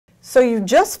So you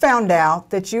just found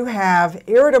out that you have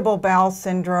irritable bowel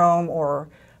syndrome or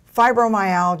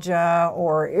fibromyalgia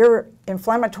or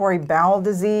inflammatory bowel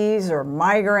disease or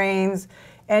migraines,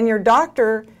 and your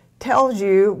doctor tells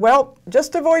you, well,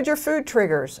 just avoid your food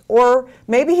triggers. Or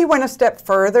maybe he went a step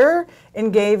further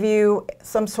and gave you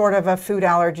some sort of a food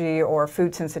allergy or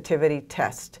food sensitivity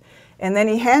test. And then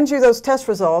he hands you those test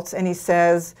results and he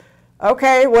says,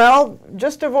 okay, well,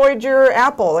 just avoid your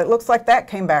apple. It looks like that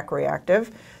came back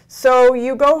reactive. So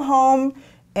you go home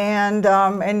and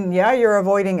yeah, you're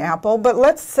avoiding apple, but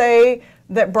let's say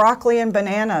that broccoli and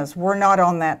bananas were not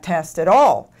on that test at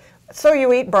all. So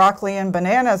you eat broccoli and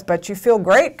bananas, but you feel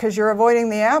great because you're avoiding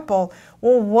the apple.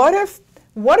 Well, what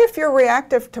if you're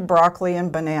reactive to broccoli and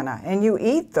banana and you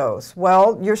eat those?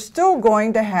 Well, you're still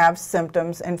going to have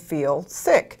symptoms and feel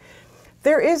sick.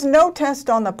 There is no test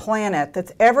on the planet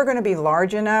that's ever going to be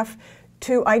large enough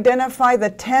to identify the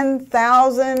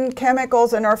 10,000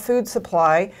 chemicals in our food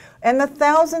supply and the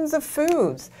thousands of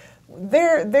foods.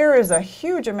 There is a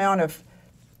huge amount of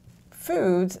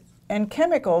foods and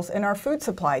chemicals in our food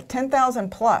supply,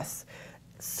 10,000 plus.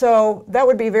 So that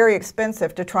would be very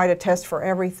expensive to try to test for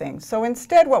everything. So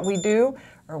instead what we do,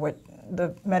 or what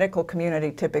the medical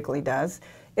community typically does,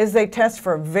 is they test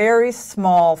for a very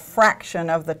small fraction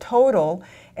of the total,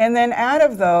 and then out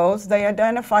of those they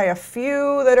identify a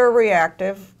few that are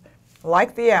reactive,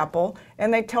 like the apple,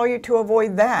 and they tell you to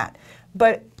avoid that.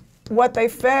 But what they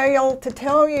fail to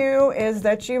tell you is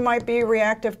that you might be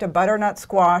reactive to butternut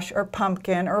squash or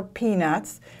pumpkin or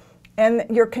peanuts, and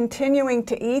you're continuing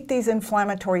to eat these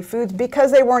inflammatory foods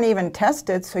because they weren't even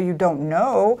tested, so you don't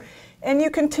know. And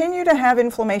you continue to have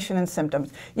inflammation and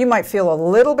symptoms. You might feel a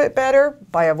little bit better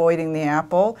by avoiding the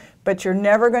apple, but you're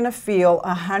never going to feel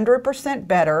 100%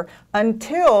 better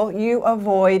until you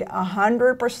avoid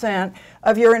 100%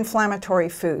 of your inflammatory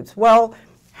foods. Well,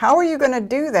 how are you going to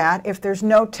do that if there's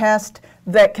no test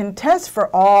that can test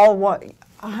for all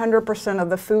 100% of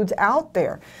the foods out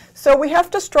there? So we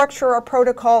have to structure our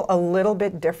protocol a little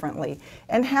bit differently.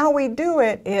 And how we do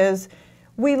it is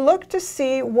we look to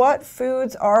see what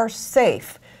foods are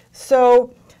safe.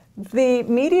 So the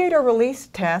mediator release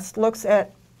test looks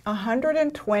at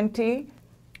 120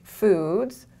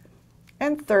 foods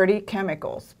and 30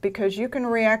 chemicals, because you can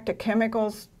react to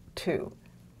chemicals too.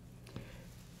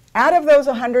 Out of those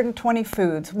 120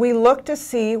 foods, we look to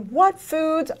see what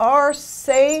foods are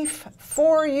safe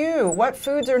for you, what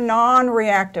foods are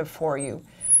non-reactive for you.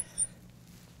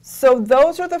 So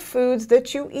those are the foods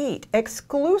that you eat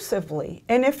exclusively.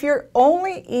 And if you're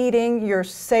only eating your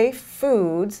safe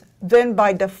foods, then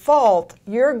by default,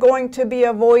 you're going to be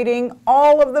avoiding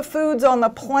all of the foods on the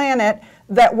planet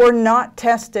that were not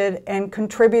tested and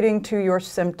contributing to your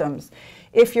symptoms.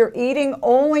 If you're eating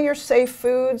only your safe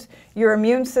foods, your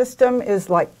immune system is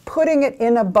like putting it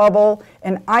in a bubble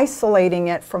and isolating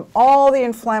it from all the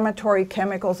inflammatory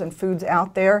chemicals and foods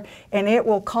out there, and it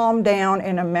will calm down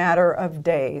in a matter of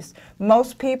days.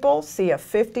 Most people see a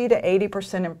 50 to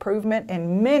 80% improvement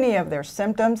in many of their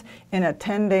symptoms in a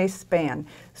 10-day span.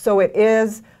 So it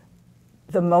is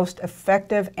the most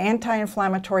effective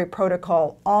anti-inflammatory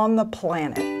protocol on the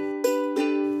planet.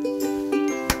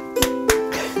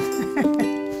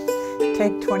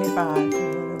 Take 25.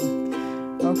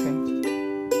 Okay.